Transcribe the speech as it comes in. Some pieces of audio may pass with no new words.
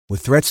With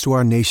threats to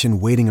our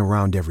nation waiting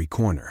around every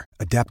corner,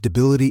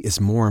 adaptability is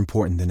more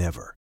important than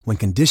ever. When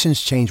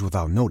conditions change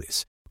without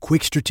notice,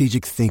 quick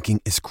strategic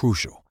thinking is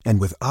crucial.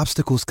 And with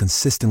obstacles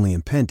consistently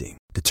impending,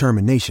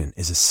 determination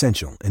is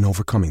essential in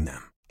overcoming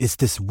them. It's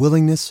this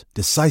willingness,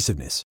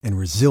 decisiveness, and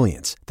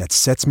resilience that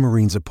sets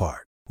Marines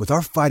apart. With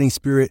our fighting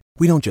spirit,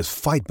 we don't just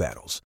fight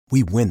battles,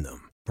 we win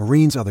them.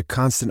 Marines are the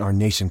constant our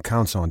nation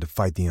counts on to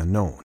fight the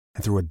unknown.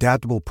 And through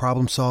adaptable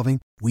problem solving,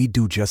 we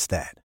do just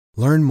that.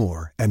 Learn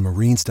more at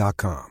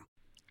marines.com.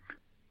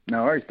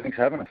 No worries. Thanks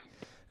for having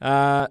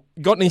us.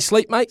 Got any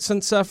sleep, mate,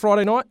 since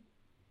Friday night?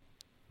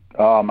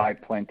 Oh,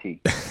 mate, plenty.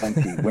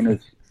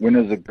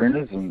 Winners are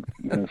grinners and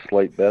winners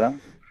sleep better.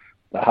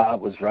 The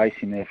heart was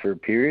racing there for a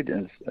period,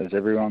 as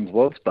everyone's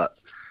was, but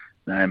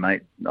no,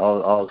 mate, I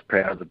was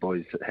proud of the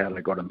boys, how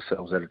they got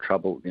themselves out of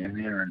trouble at the end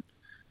there,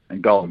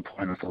 and Golden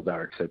Point, I thought they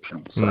were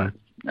exceptional. So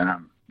a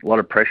lot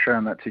of pressure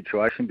in that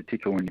situation,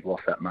 particularly when you've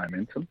lost that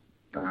momentum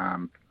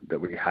that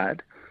we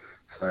had.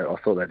 So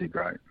I thought they did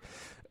great.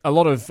 A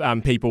lot of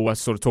people were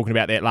sort of talking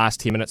about that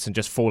last 10 minutes and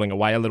just falling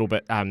away a little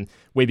bit,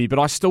 Webby. But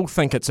I still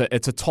think it's a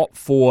top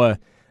four.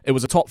 It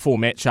was a top four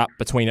matchup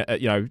between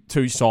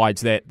two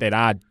sides that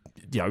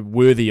are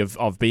worthy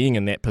of being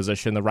in that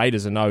position. The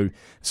Raiders are no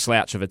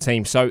slouch of a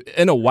team. So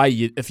in a way,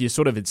 if you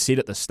sort of had said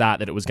at the start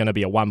that it was going to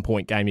be a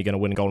 1-point game, you're going to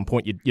win Golden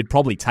Point, you'd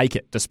probably take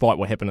it, despite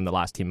what happened in the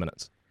last 10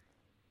 minutes.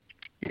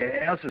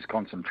 Yeah, ours was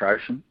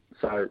concentration.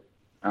 So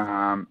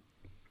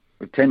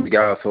we tend to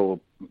go. I thought,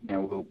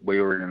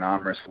 we were in an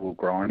arm wrestle,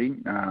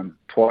 grinding.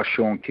 Twice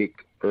Sean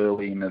kicked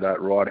early into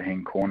that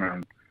right-hand corner,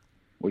 and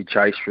we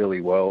chased really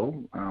well.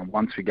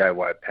 Once we gave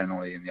away a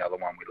penalty, and the other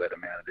one we let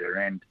them out of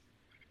their end.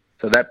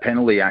 So that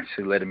penalty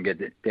actually let them get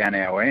down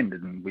our end,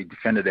 and we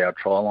defended our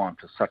try line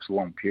for such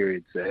long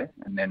periods there.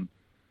 And then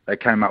they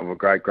came up with a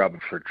great grubber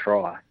for a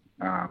try.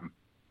 And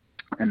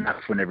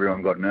that's when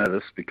everyone got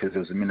nervous because there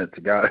was a minute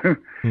to go.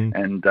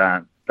 And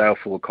they were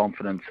full of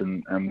confidence,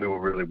 and we were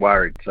really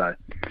worried. So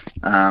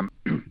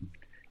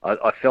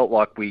I felt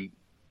like we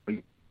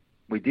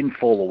didn't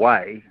fall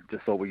away.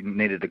 Just thought we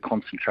needed to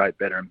concentrate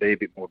better and be a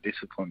bit more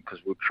disciplined because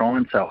we're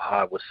trying so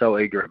hard. We're so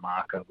eager at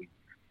marker. We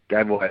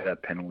gave away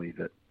that penalty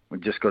that we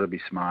just got to be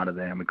smarter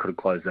there, and we could have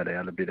closed that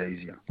out a bit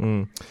easier.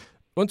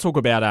 I want to talk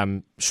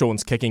about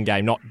Sean's kicking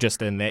game, not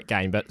just in that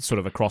game, but sort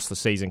of across the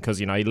season, because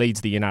he leads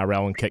the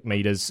NRL in kick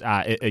metres.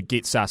 It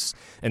gets us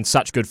in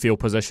such good field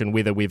position,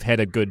 whether we've had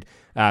a good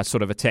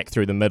sort of attack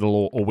through the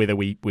middle or whether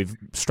we've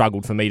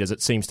struggled for metres.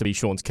 It seems to be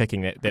Sean's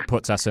kicking that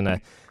puts us in a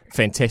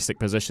fantastic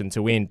position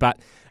to win. But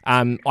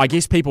I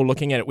guess people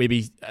looking at it,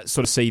 we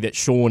sort of see that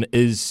Sean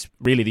is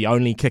really the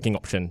only kicking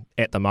option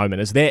at the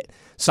moment. Is that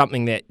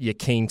something that you're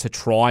keen to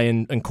try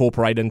and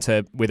incorporate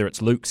into whether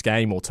it's Luke's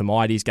game or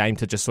Tamaidi's game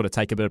to just sort of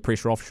take a bit of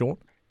pressure off Sean?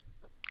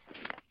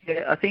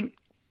 Yeah, I think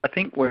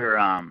we're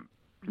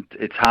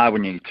it's hard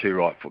when you need two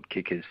right foot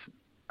kickers.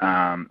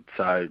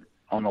 So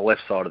on the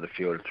left side of the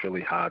field, it's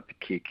really hard to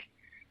kick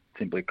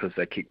simply because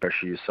they kick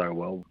pressure you so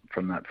well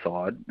from that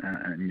side,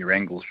 and your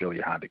angle's really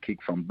hard to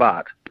kick from.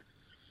 But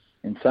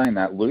in saying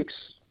that, Luke's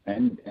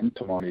and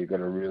Tamati have got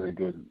a really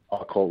good,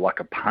 I call it like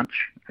a punch,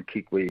 a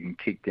kick where you can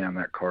kick down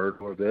that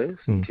corridor of theirs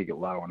and kick it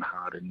low and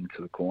hard and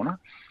into the corner.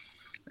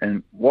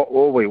 And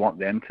all we want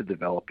them to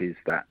develop is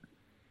that,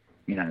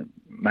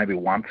 maybe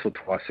once or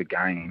twice a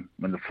game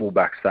when the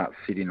fullback starts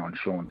sitting on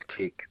Sean's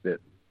kick, that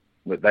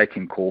they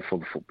can call for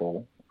the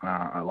football,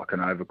 like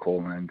an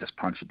overcall, and then just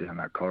punch it down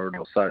that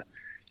corridor. So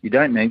you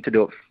don't need to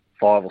do it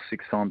 5 or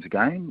 6 times a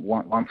game.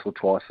 Once or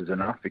twice is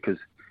enough, because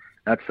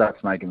that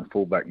starts making the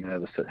fullback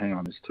nervous that, hang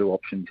on, there's 2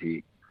 options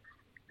here.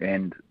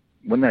 And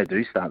when they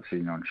do start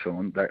sitting on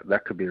Sean,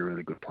 that could be a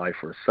really good play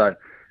for us. So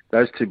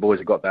those 2 boys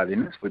have got that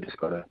in us. We just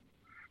got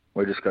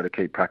to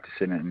keep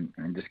practicing it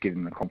and just give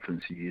them the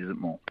confidence to use it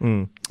more.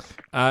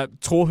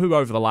 Tohu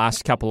over the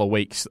last couple of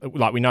weeks,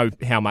 like we know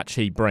how much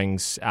he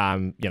brings,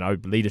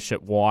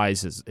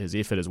 leadership-wise, his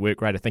effort, his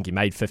work rate. I think he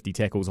made 50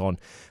 tackles on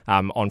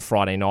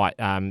Friday night,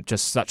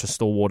 just such a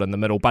stalwart in the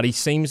middle. But he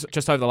seems,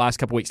 just over the last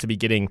couple of weeks, to be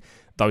getting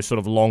those sort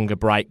of longer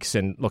breaks.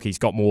 And look, he's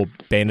got more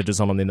bandages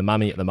on him than the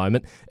mummy at the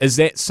moment. Is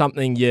that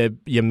something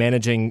you're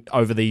managing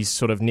over these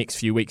sort of next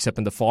few weeks up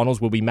into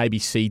finals? Will we maybe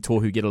see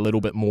Tohu get a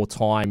little bit more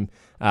time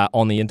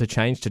on the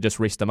interchange to just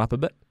rest him up a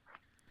bit?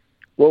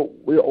 Well,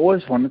 we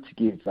always wanted to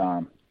give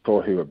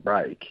Tohu a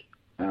break.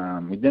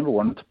 We never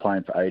wanted to play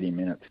him for 80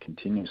 minutes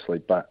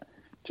continuously, but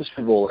just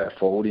with all our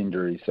forward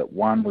injuries, that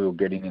one we were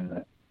getting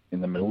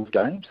in the middle of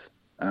games,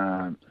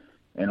 and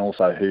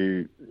also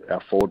who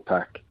our forward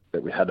pack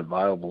that we had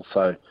available.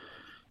 So,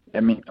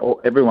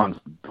 everyone's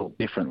built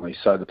differently.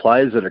 So the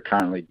players that are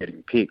currently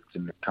getting picked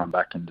and have come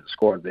back into the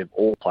squad, they've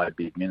all played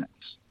big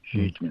minutes,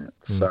 huge minutes.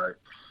 So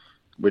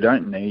we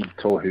don't need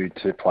Tohu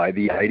to play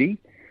the 80.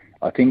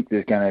 I think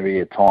there's going to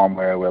be a time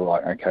where we're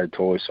like, okay,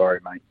 Tohu, sorry,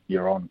 mate,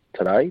 you're on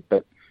today.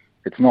 But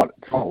it's not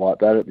like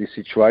that at this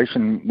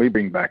situation. We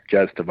bring back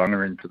Jazz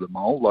Tavunga into the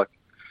mould. Like,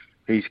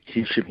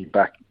 he should be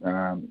back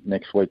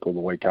next week or the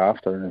week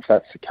after. And if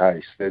that's the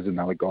case, there's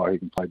another guy who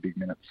can play big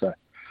minutes. So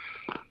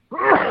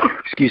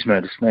excuse me,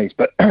 I just sneezed.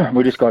 But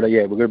we just got to,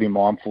 we've got to be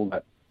mindful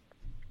that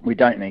we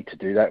don't need to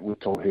do that with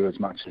Tohu as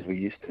much as we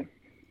used to.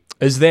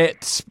 Is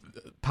that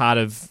part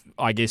of,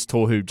 I guess,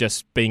 Tohu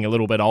just being a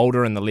little bit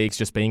older and the legs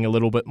just being a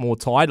little bit more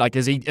tired? Like,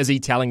 is he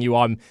telling you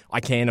I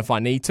can if I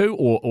need to,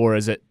 or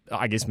is it,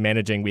 I guess,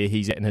 managing where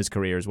he's at in his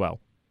career as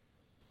well?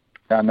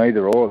 No,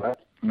 neither or that.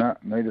 No,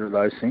 neither of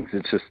those things.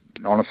 It's just,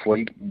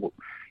 honestly,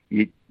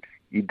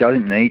 you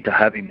don't need to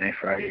have him there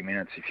for 80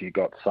 minutes if you've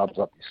got subs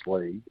up your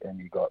sleeve and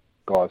you've got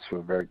guys who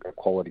are very good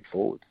quality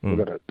forwards. We've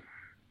got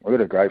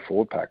a great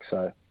forward pack.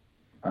 So,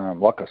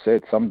 like I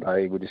said,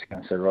 someday we're just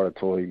going to say, right,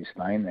 Toy, you're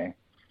staying there,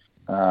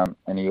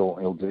 and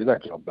he'll do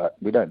that job. But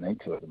we don't need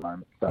to at the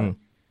moment. So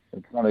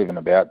it's not even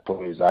about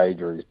Toy's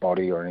age or his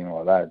body or anything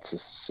like that. It's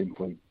just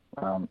simply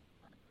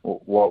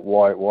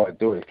why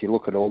do it? If you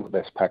look at all the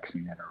best packs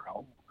in the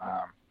NRL,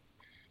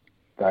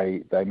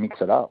 they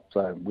mix it up,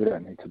 so we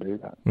don't need to do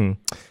that.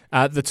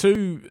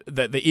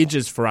 The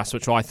edges for us,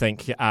 which I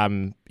think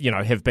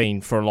have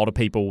been for a lot of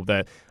people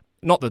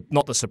not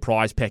the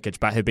surprise package,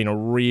 but have been a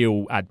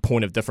real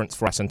point of difference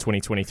for us in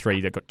 2023.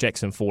 They've got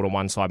Jackson Ford on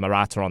one side,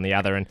 Marata on the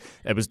other, and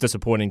it was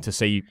disappointing to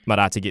see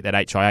Marata get that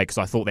HIA because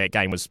I thought that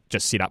game was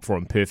just set up for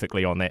him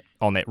perfectly on that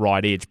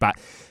right edge. But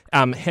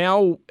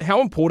how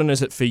important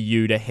is it for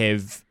you to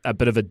have a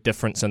bit of a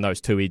difference in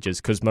those two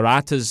edges? Because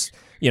Marata's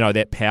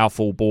that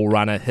powerful ball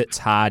runner, hits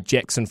hard.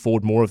 Jackson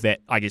Ford more of that,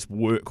 I guess,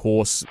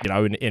 workhorse,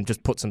 and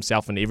just puts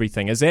himself in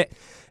everything. Is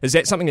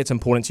that something that's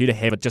important to you to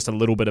have just a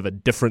little bit of a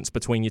difference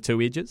between your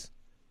two edges?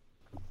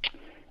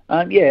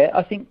 I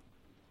think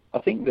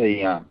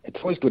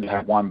it's always good to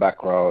have one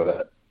back row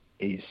that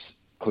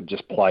could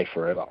just play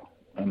forever.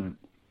 And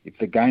if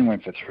the game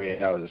went for 3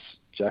 hours,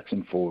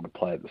 Jackson Ford would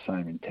play at the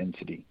same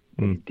intensity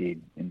that he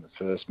did in the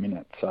first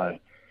minute. So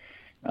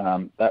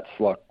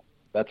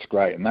that's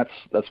great, and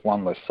that's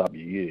one less sub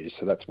you use,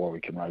 so that's why we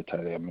can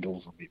rotate our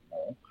middles a bit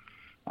more.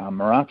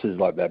 Marata's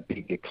like that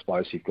big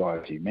explosive guy,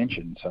 as you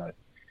mentioned, so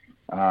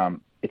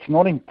it's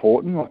not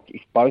important. Like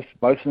if both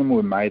of them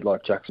were made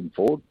like Jackson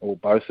Ford, or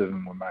both of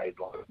them were made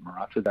like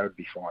Marata, that would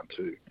be fine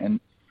too. And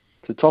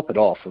to top it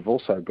off, we've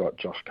also got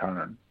Josh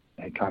Curran,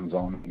 who comes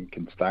on and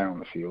can stay on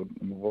the field,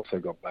 and we've also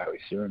got Bailey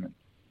Siriman,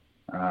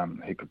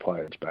 who could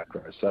play edge back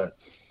row. So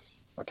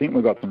I think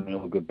we've got some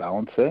really good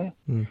balance there.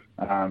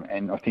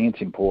 And I think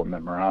it's important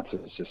that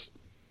Marata is just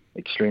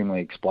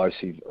extremely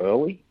explosive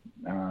early,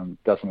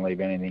 doesn't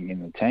leave anything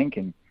in the tank,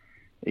 and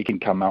he can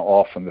come out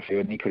off on the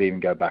field, and he could even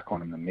go back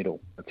on in the middle.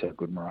 That's how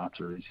good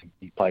Marata is.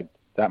 He played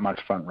that much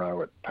front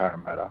row at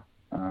Parramatta.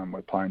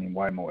 We're playing him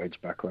way more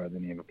edge back row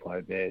than he ever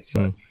played there.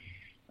 So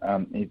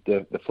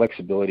the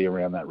flexibility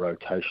around that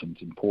rotation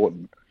is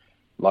important.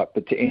 But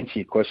to answer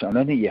your question, I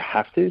don't think you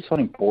have to. It's not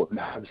important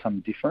to have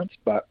some difference,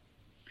 but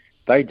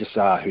they just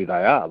are who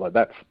they are.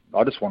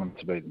 I just want them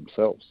to be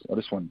themselves. I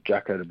just want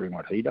Jacko to bring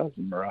what he does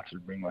and Marata to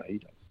bring what he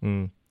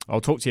does. I'll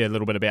talk to you a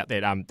little bit about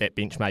that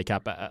bench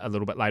makeup a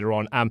little bit later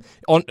on.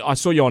 I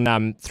saw you on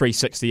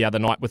 360 the other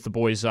night with the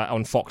boys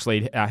on Fox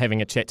Lead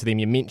having a chat to them.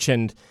 You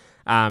mentioned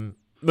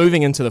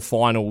moving into the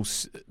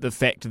finals, the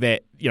fact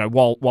that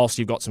whilst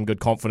you've got some good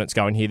confidence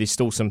going here, there's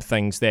still some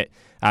things that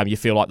you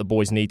feel like the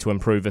boys need to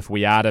improve if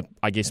we are to,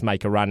 I guess,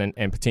 make a run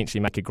and potentially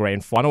make a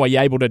grand final. Are you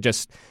able to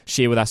just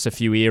share with us a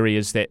few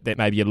areas that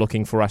maybe you're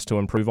looking for us to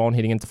improve on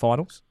heading into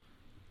finals?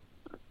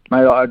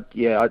 Mate,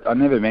 I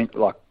never meant,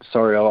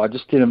 I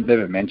just didn't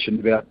never mention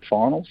about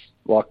finals.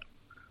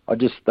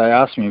 They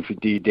asked me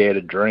do you dare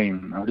to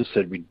dream? I just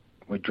said we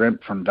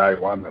dreamt from day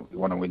one that we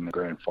want to win the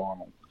grand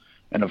final.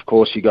 And of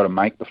course, you got to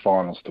make the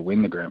finals to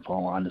win the grand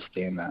final. I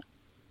understand that,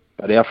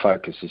 but our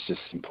focus is just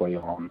simply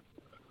on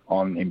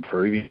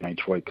improving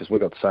each week because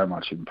we've got so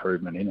much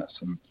improvement in us.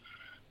 And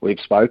we've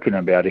spoken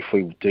about if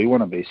we do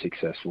want to be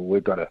successful,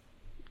 we've got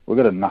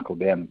to knuckle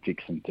down and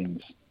fix some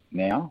things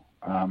now.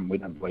 We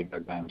don't believe our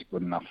game's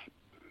good enough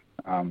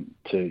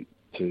to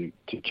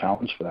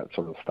challenge for that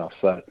sort of stuff.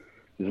 So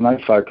there's no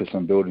focus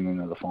on building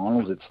into the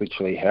finals. It's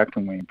literally how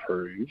can we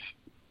improve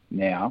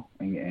now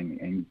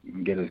and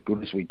get as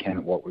good as we can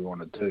at what we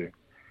want to do.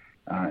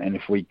 And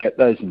if we get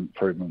those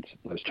improvements,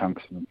 those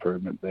chunks of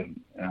improvement, then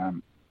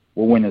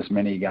we'll win as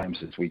many games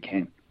as we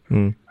can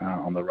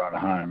on the run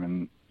home.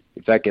 And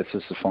if that gets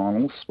us the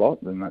finals spot,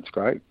 then that's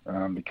great.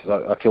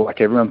 Because I feel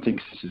like everyone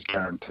thinks this is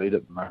guaranteed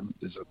at the moment.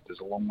 There's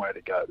a long way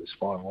to go. There's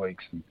 5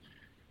 weeks, and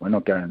we're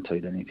not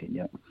guaranteed anything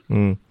yet.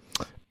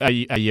 Are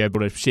you able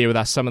to share with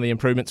us some of the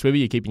improvements, Webby?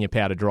 You're keeping your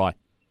powder dry.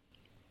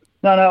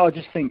 No. I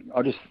just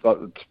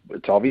thought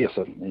it's obvious.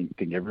 I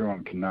think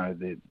everyone can know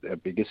our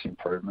biggest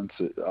improvements.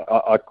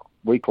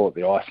 We call it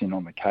the icing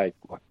on the cake.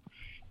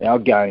 Our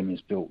game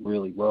is built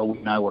really well. We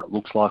know what it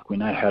looks like. We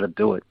know how to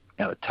do it.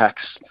 Our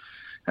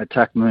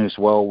attack moves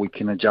well. We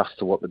can adjust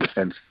to what the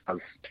defence does.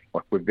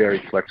 We're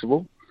very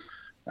flexible.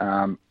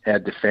 Our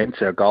defence,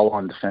 our goal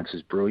line defence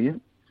is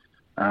brilliant.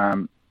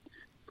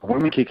 When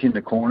we kick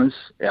into corners,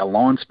 our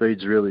line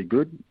speed's really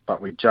good,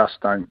 but we just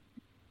don't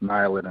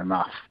nail it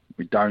enough.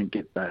 We don't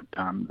get that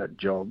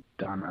job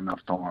done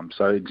enough times.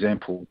 So,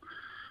 example,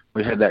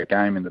 we had that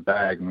game in the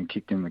bag and we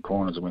kicked in the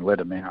corners and we let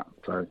them out.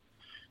 So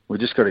we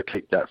just got to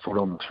keep that foot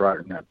on the throat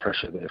and that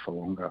pressure there for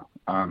longer.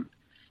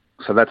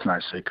 So that's no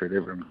secret.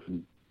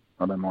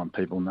 I don't mind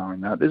people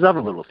knowing that. There's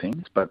other little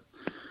things, but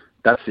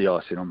that's the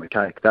icing on the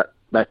cake. That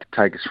could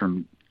take us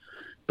from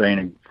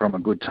being from a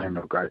good team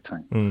to a great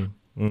team.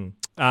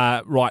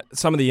 Right,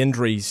 some of the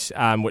injuries,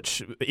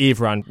 which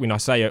everyone,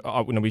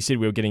 when we said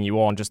we were getting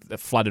you on, just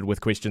flooded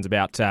with questions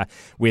about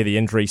where the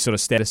injury sort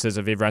of status is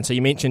of everyone. So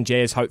you mentioned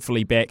Jazz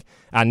hopefully back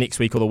next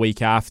week or the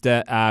week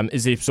after.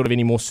 Is there sort of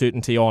any more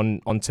certainty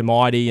on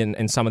Tamaiti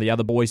and some of the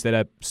other boys that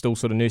are still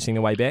sort of nursing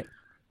their way back?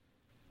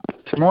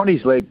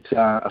 Tamaiti's leg's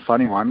a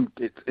funny one.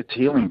 It's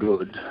healing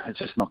good. It's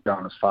just not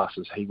going as fast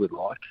as he would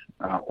like,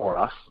 or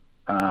us.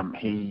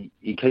 He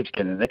keeps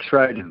getting an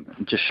X-rayed and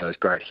it just shows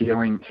great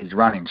healing. His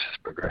running's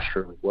just progressed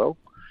really well.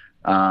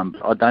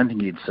 I don't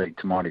think you'd see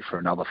Tamaiti for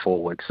another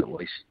 4 weeks at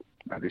least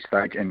at this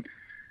stage. And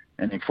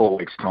in 4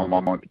 weeks' time,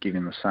 I might be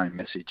giving the same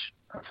message,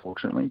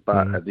 unfortunately.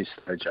 But at this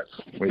stage,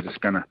 we're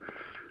just going to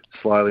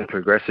slowly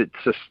progress. It's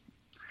just,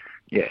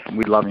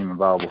 we'd love him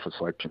available for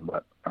selection,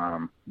 but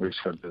we've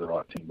just got to do the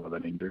right thing by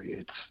that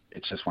injury.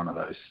 It's just one of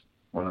those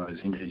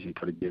injuries you've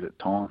got to give it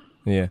time.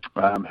 Yeah.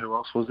 Who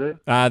else was there?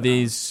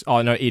 There's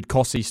Ed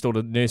Cossey still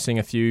nursing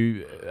a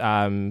few,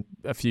 and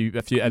then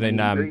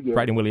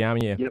Braden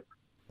Williami. Yeah. Yep.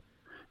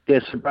 Yeah.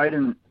 So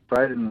Braden,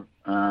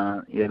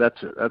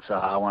 that's a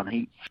hard one.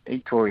 He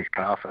tore his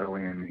calf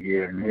early in the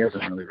year, and he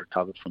hasn't really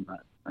recovered from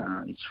that.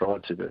 He's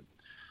tried to, but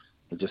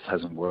it just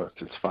hasn't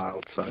worked. It's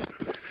failed. So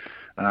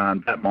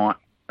that might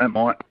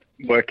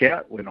work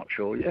out. We're not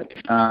sure yet.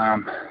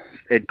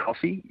 Ed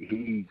Cossey,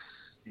 he's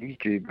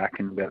due back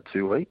in about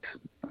 2 weeks.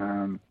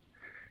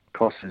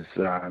 Coss's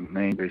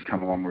knee injury's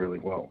come along really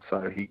well,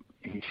 so he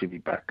should be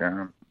back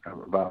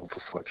available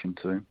for selection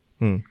too.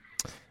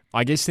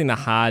 I guess then the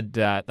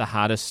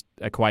hardest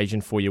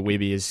equation for you,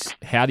 Webby, is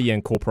how do you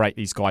incorporate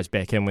these guys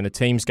back in when the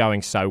team's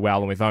going so well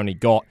and we've only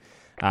got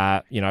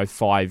 5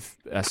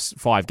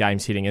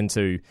 games heading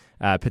into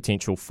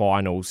potential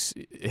finals.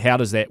 How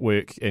does that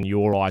work in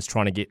your eyes,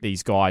 trying to get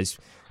these guys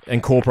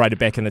incorporated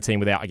back in the team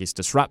without, I guess,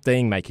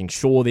 disrupting, making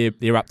sure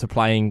they're up to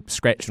playing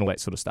scratch and all that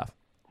sort of stuff?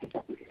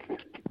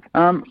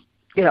 I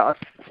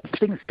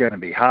think it's going to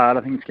be hard.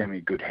 I think it's going to be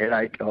a good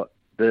headache.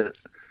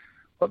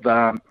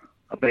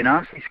 I've been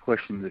asked these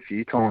questions a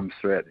few times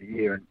throughout the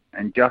year,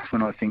 and just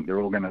when I think they're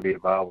all going to be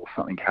available,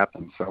 something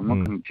happens. So I'm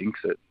not going to jinx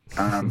it.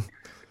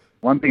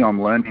 One thing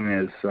I'm learning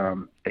as a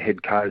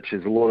head coach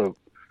is a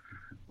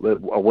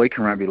week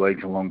in rugby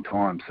league's a long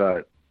time.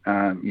 So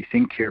you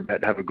think you're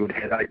about to have a good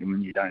headache and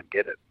then you don't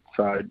get it.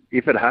 So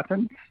if it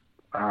happens,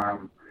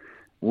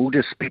 we'll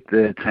just pick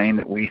the team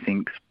that we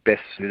think's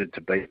best suited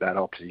to beat that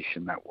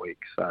opposition that week.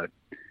 So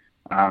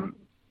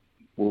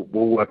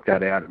we'll work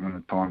that out when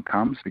the time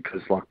comes,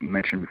 because, like you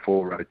mentioned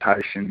before,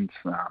 rotations,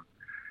 and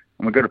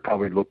we've got to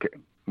probably look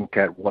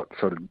at what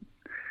sort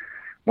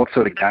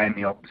of game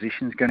the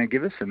opposition's going to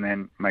give us, and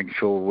then make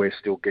sure we're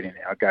still getting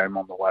our game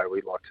on the way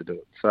we like to do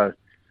it. So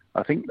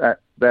I think that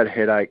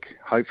headache,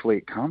 hopefully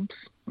it comes,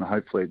 and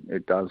hopefully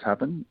it does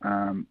happen.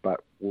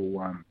 But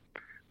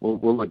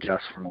we'll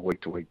adjust from a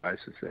week-to-week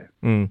basis there.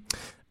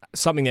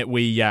 Something that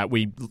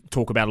we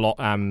talk about a lot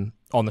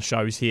on the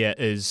shows here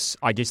is,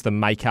 I guess, the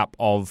makeup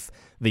of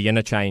the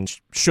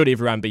interchange. Should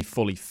everyone be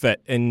fully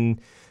fit? In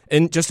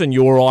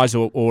your eyes,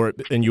 or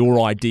in your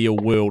ideal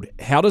world,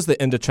 how does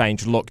the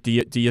interchange look? Do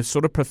you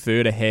sort of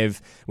prefer to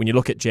have, when you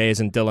look at Jazz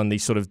and Dylan,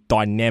 these sort of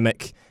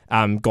dynamic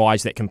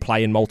guys that can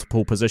play in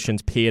multiple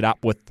positions paired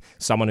up with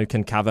someone who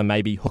can cover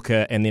maybe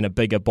hooker and then a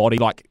bigger body?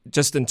 Like,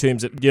 just in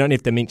terms of, you don't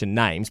have to mention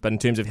names, but in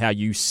terms of how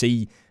you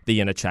see the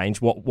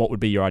interchange, what would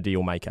be your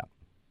ideal makeup?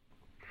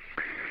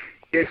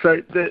 Yeah,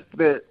 so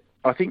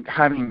I think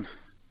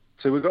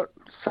we've got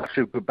such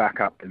a good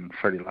backup in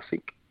Freddie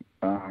Lussick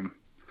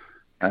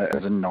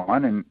as a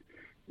 9, and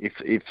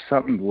if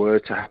something were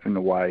to happen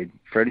to Wade,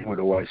 Freddie would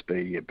always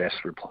be your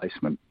best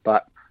replacement.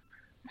 But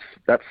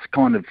that's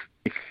kind of,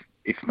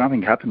 if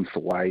nothing happens to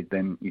Wade,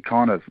 then you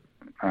kind of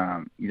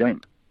you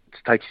don't. It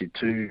takes you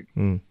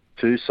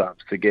two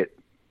subs to get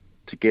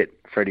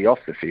Freddie off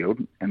the field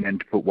and then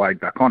to put Wade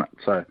back on it.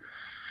 So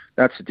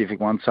that's a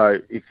difficult one. So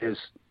if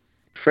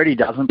Freddie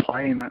doesn't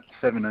play in that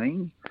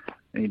 17,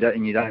 and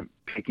you don't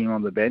pick him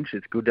on the bench,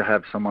 it's good to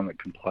have someone that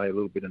can play a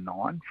little bit of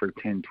 9 for a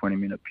 10,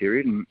 20-minute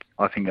period, and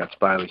I think that's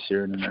Bailey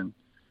Sheridan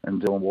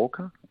and Dylan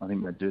Walker. I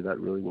think they do that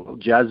really well.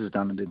 Jazz has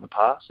done it in the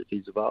past if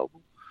he's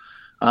available.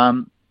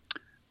 I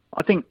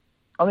think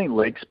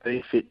leg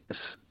speed, fitness,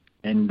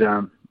 and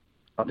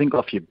I think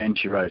off your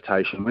bench, your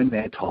rotation, when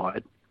they're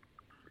tired,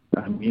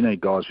 you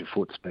need guys with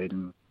foot speed,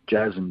 and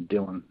Jazz and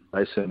Dylan,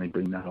 they certainly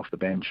bring that off the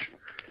bench.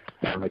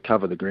 They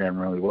cover the ground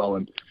really well,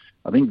 and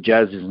I think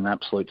Jazz is an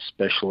absolute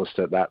specialist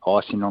at that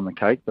icing on the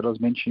cake that I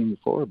was mentioning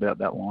before about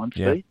that line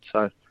speed.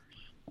 So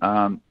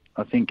I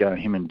think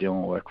him and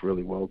Dylan work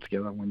really well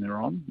together when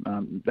they're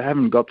on. They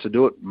haven't got to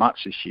do it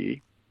much this year,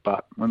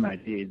 but when they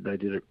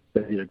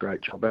did a great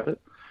job at it.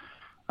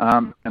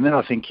 And then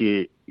I think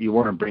you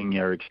want to bring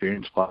your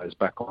experienced players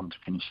back on to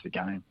finish the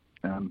game.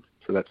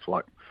 So that's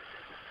like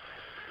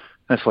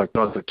that's like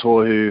guys like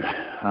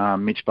Tohu,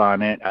 Mitch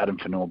Barnett, Adam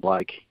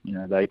Fanor-Blake.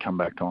 They come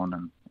back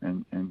on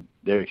and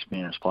they're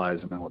experienced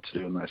players and know what to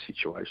do in those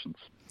situations.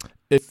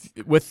 If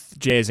with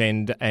Jazz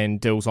and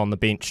Dills on the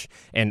bench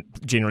and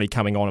generally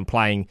coming on and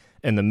playing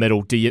in the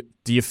middle, do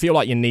you feel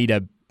like you need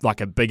a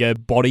bigger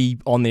body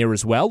on there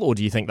as well, or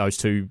do you think those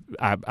two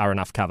are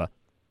enough cover?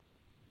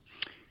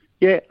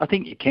 Yeah, I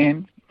think you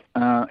can.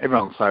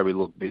 Everyone will say we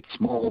look a bit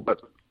small,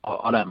 but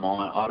I don't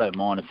mind. I don't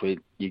mind if we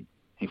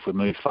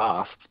move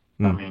fast.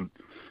 I mean,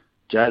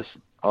 Jazz.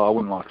 I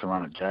wouldn't like to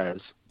run at Jazz.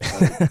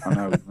 I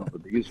know he's not the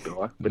biggest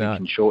guy, but he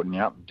can shorten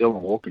you up. Dylan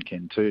Walker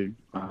can too.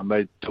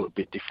 They do it a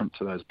bit different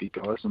to those big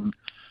guys, and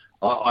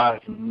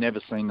I've never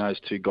seen those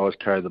two guys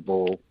carry the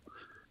ball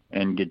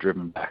and get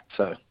driven back.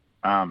 So,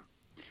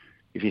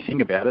 if you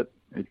think about it,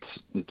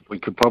 we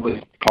could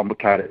probably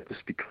complicate it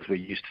just because we're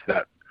used to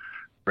that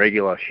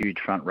regular huge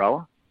front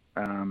rower.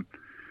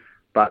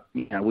 But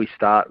we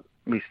start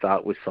with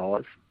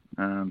size.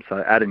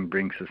 So Adam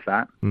brings us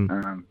that.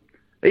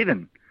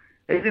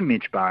 Even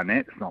Mitch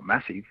Barnett is not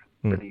massive,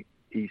 but he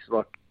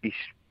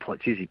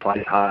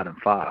plays hard and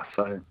fast.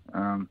 So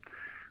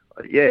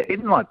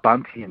even like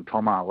Bunty and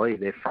Tom Ali,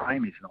 their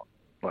frame is not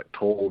like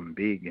tall and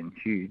big and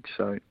huge.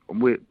 So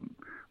we've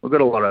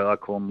got a lot of, I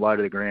call them low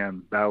to the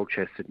ground, barrel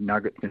chested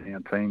nuggets in our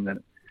team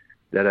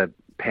that are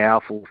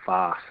powerful,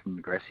 fast and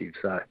aggressive.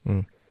 So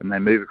and they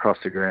move across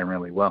the ground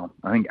really well.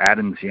 I think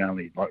Adam's the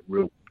only like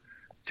real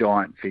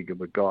giant figure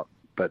we've got,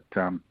 but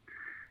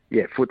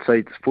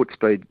foot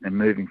speed and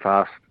moving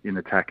fast in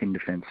attack and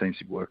defence seems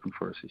to be working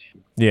for us this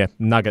year. Yeah,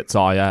 nuggets.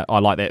 I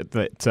like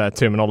that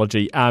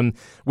terminology.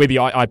 Webby,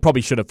 I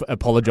probably should have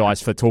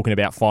apologised for talking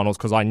about finals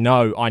because I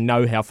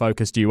know how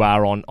focused you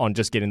are on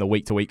just getting the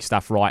week-to-week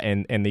stuff right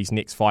and these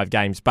next 5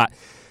 games. But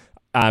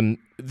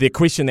the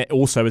question that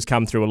also has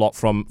come through a lot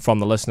from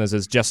the listeners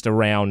is just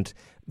around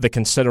the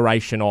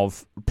consideration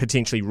of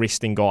potentially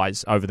resting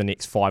guys over the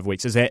next 5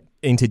 weeks. Has that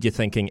entered your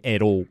thinking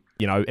at all,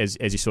 as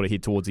you sort of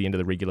head towards the end of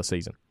the regular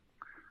season?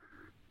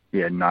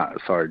 Yeah, no.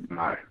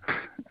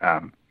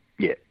 I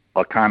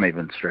can't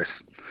even stress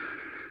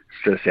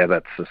how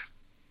that's just,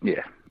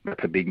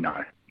 that's a big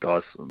no,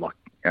 guys. Like,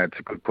 it's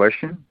a good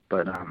question,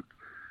 but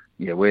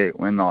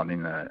we're not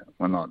in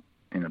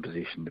a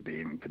position to be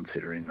even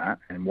considering that.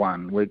 And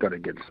one, we've got to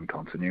get some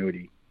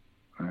continuity.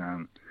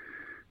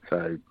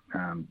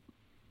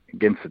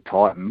 Against the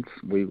Titans,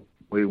 we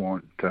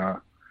want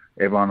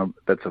everyone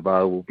that's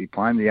available to be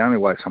playing. The only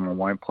way someone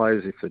won't play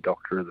is if the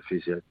doctor or the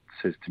physio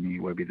says to me,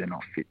 Webby, they're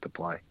not fit to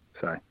play.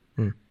 So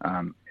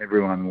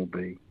everyone will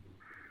be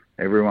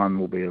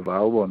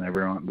available,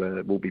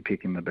 and we'll be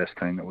picking the best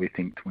team that we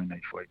think to win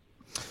each week.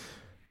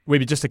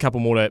 Webby, just a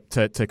couple more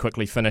to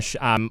quickly finish.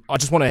 I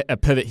just want to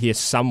pivot here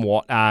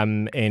somewhat,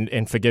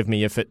 and forgive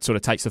me if it sort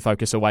of takes the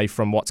focus away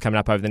from what's coming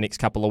up over the next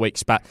couple of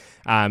weeks. But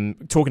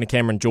talking to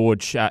Cameron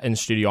George in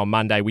studio on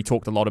Monday, we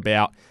talked a lot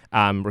about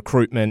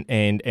recruitment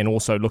and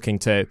also looking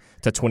to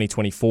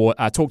 2024.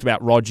 Talked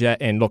about Roger,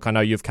 and look, I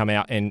know you've come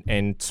out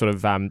and sort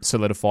of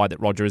solidified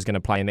that Roger is going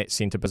to play in that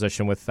centre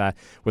position with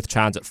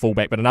Chance at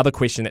fullback. But another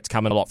question that's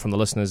coming a lot from the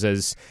listeners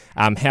is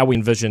how we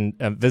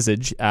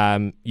envisage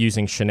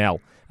using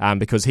Chanel.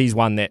 Because he's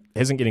one that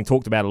isn't getting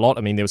talked about a lot.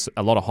 I mean, there was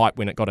a lot of hype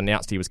when it got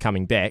announced he was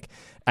coming back.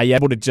 Are you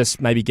able to just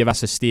maybe give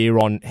us a steer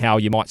on how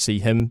you might see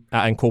him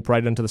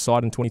incorporated into the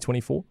side in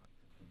 2024?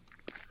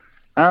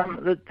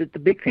 The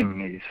big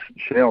thing is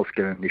Chanel's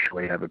going to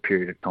initially have a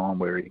period of time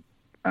where he,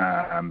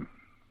 how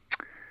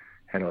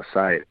do I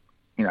say it?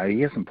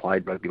 He hasn't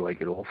played rugby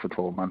league at all for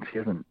 12 months. He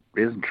hasn't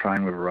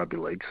trained with a rugby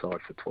league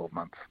side for 12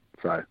 months.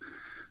 So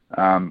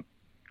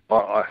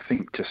I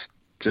think just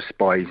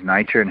by his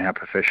nature and how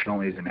professional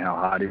he is and how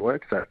hard he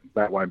works, that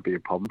won't be a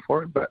problem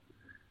for him. But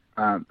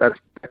that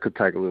could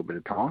take a little bit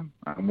of time.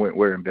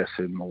 We're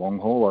invested in the long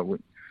haul.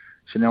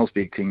 Chanel's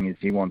big thing is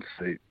he wants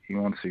to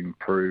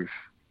improve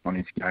on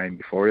his game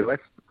before he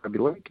left rugby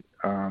league.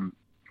 And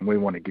we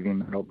want to give him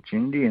that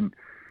opportunity. And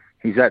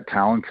he's that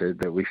talented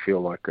that we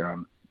feel like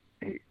the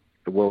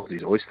world's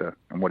his oyster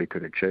and what he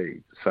could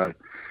achieve. So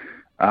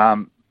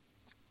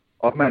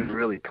I've made it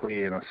really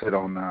clear, and I said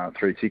on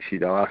 360,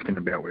 they're asking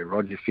about where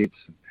Roger fits.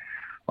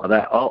 Like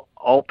that,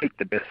 I'll pick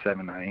the best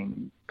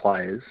 17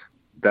 players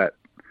that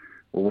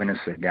will win us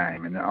a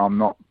game, and I'm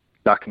not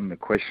ducking the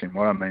question.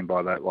 What I mean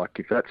by that, like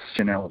if that's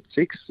Chanel at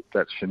 6, if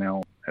that's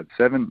Chanel at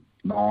 7,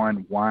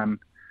 9, 1,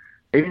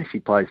 even if he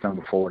plays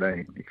number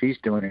 14, if he's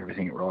doing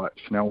everything right,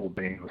 Chanel will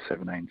be in the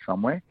 17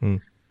 somewhere.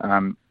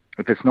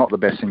 If it's not the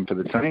best thing for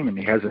the team, and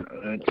he hasn't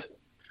earned,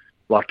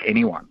 like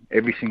anyone,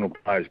 every single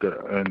player's got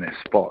to earn their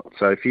spot.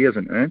 So if he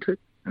hasn't earned it,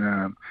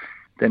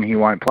 then he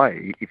won't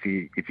play. If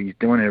he's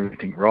doing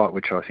everything right,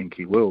 which I think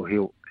he will,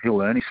 he'll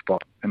earn his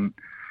spot. And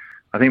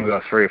I think we've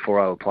got 3 or 4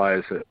 other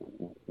players that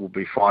will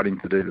be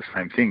fighting to do the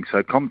same thing.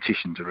 So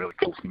competition's a really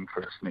cool thing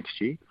for us next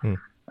year.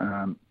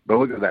 But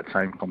we've got that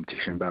same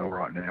competition battle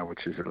right now,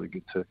 which is really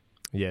good too.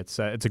 Yeah, it's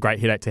a great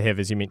headache to have,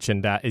 as you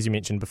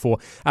mentioned before.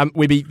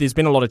 Webby, there's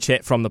been a lot of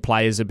chat from the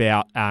players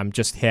about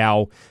just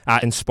how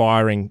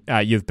inspiring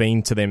you've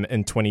been to them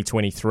in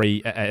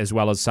 2023, as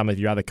well as some of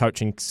your other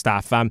coaching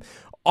staff.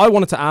 I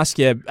wanted to ask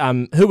you,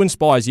 who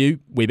inspires you,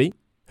 Webby?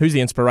 Who's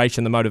the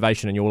inspiration, the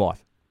motivation in your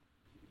life?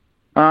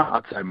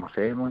 I'd say my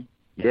family.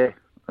 Yeah,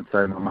 I'd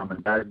say my mum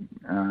and dad,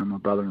 my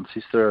brother and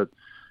sister.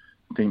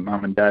 I think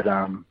mum and dad,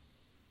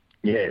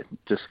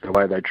 just the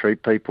way they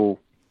treat people,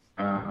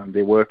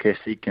 their work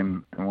ethic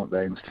and what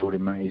they instilled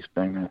in me has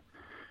been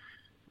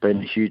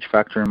a huge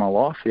factor in my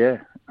life. Yeah,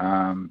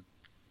 I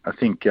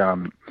think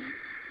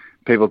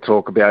people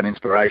talk about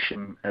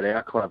inspiration at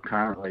our club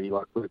currently.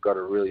 Like, we've got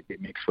a really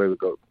big mix where we've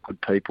got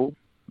good people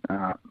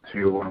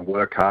who want to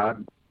work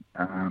hard.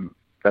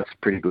 That's a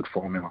pretty good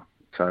formula.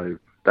 So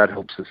that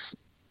helps us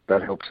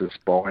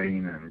buy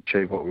in and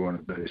achieve what we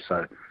want to do.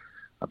 So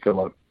I feel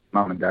like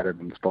mum and dad have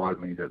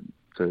inspired me to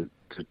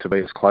be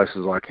as close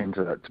as I can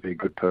to that, to be a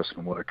good person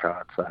and work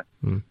hard. So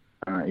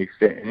if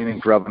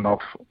anything's rubbing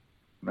off,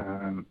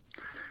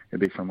 it'd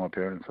be from my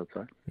parents, I'd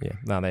say. Yeah,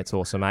 no, that's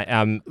awesome, mate.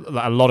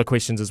 A lot of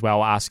questions as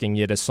well asking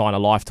you to sign a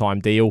lifetime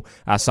deal.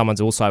 Someone's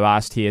also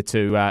asked here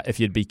to if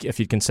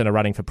you'd consider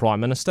running for Prime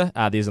Minister.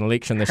 There's an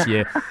election this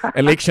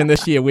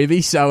year,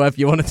 Webby. So if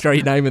you want to throw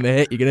your name in the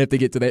hat, you're gonna have to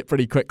get to that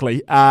pretty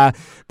quickly.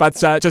 But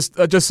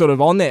just sort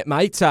of on that,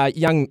 mate.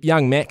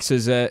 Young Max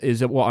is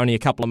only a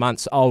couple of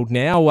months old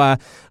now.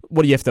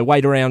 What do you have to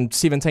wait around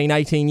 17,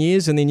 18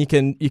 years, and then you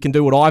can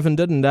do what Ivan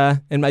did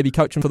and maybe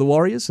coach him for the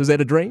Warriors? Is that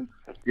a dream?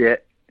 Yeah.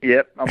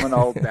 Yep, I'm an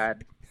old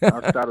dad.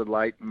 I started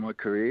late in my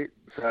career,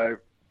 so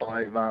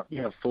I've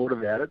thought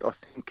about it. I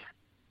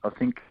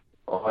think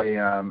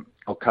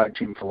I'll coach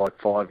him for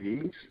like 5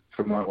 years,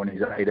 from like when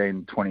he's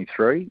 18,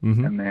 23,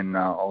 and then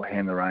I'll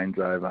hand the reins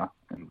over,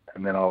 and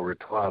then I'll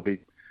retire. I'll be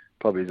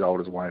probably as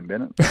old as Wayne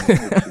Bennett,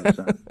 which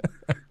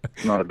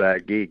is not a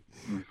bad gig.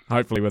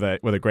 Hopefully with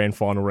a grand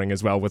final ring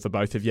as well with the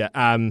both of you.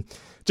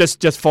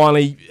 Just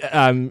finally,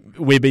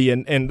 Webby,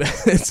 and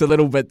it's a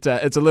little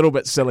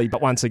bit silly,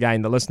 but once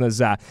again, the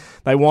listeners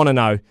they want to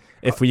know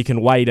if we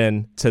can wade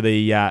in to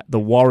the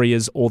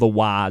Warriors or the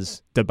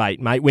Wars debate,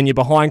 mate. When you're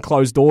behind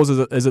closed doors,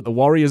 is it the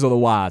Warriors or the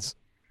Wars?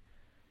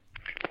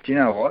 Do you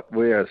know what?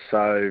 We are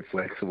so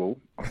flexible.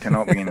 I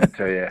cannot begin to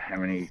tell you how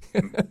many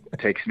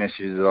text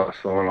messages I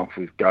sign off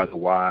with "Go the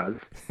Wars."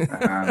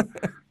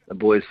 The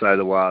boys say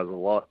the Wars a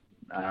lot.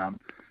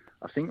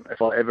 I think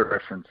if I ever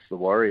reference the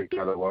Warriors,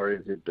 Go the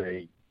Warriors,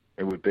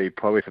 it would be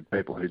probably for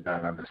people who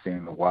don't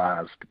understand the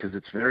Wars, because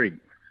it's very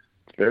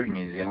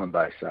New Zealand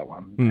based, that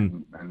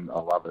one, and I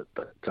love it.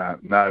 But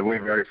no,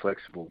 we're very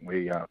flexible.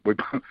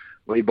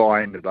 We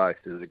buy into both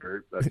as a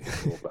group. That's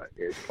for sure. But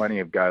yeah, there's plenty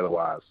of Go the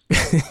Wars.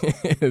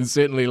 There's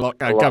certainly a lot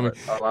coming.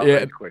 I love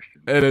that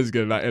question. It is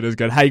good, mate. It is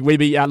good. Hey,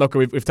 Webby, look,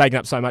 we've taken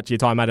up so much of your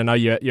time, mate. I know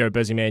you're a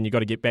busy man. You've got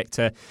to get back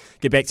to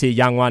your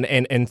young one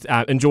and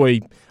enjoy.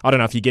 I don't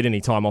know if you get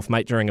any time off,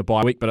 mate, during a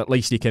bye week, but at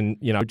least you can,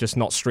 just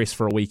not stress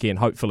for a weekend,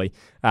 hopefully.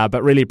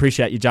 But really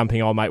appreciate you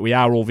jumping on, mate. We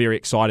are all very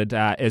excited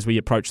as we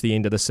approach the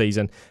end of the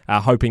season,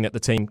 hoping that the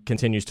team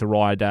continues to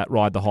ride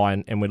the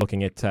high, and we're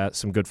looking at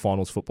some good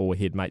finals football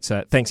ahead, mate.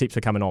 So thanks heaps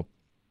for coming on.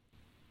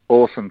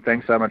 Awesome.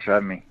 Thanks so much for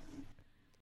having me.